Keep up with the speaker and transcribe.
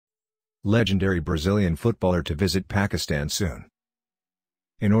legendary Brazilian footballer, to visit Pakistan soon.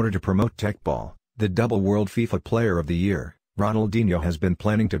 In order to promote Teqball, the double World FIFA Player of the Year, Ronaldinho has been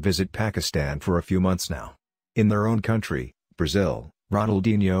planning to visit Pakistan for a few months now. In their own country, Brazil,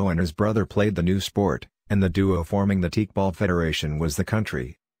 Ronaldinho and his brother played the new sport, and the duo forming the Teqball Federation was the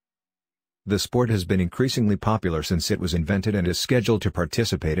country. The sport has been increasingly popular since it was invented and is scheduled to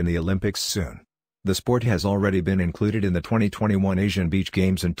participate in the Olympics soon. The sport has already been included in the 2021 Asian Beach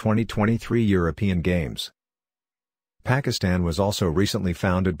Games and 2023 European Games. Pakistan was also recently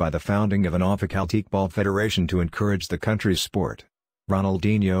founded by the founding of an official Teqball federation to encourage the country's sport.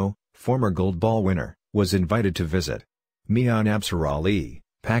 Ronaldinho, former gold ball winner, was invited to visit. Mian Absar Ali,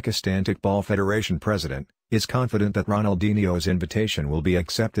 Pakistan Teqball Federation president, is confident that Ronaldinho's invitation will be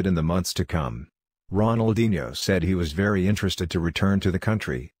accepted in the months to come. Ronaldinho said he was very interested to return to the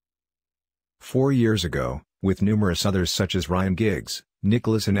country. 4 years ago, with numerous others such as Ryan Giggs,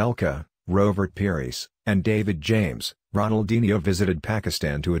 Nicholas Anelka, Robert Pires, and David James, Ronaldinho visited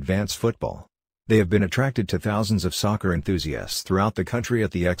Pakistan to advance football. They have been attracted to thousands of soccer enthusiasts throughout the country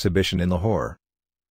at the exhibition in Lahore.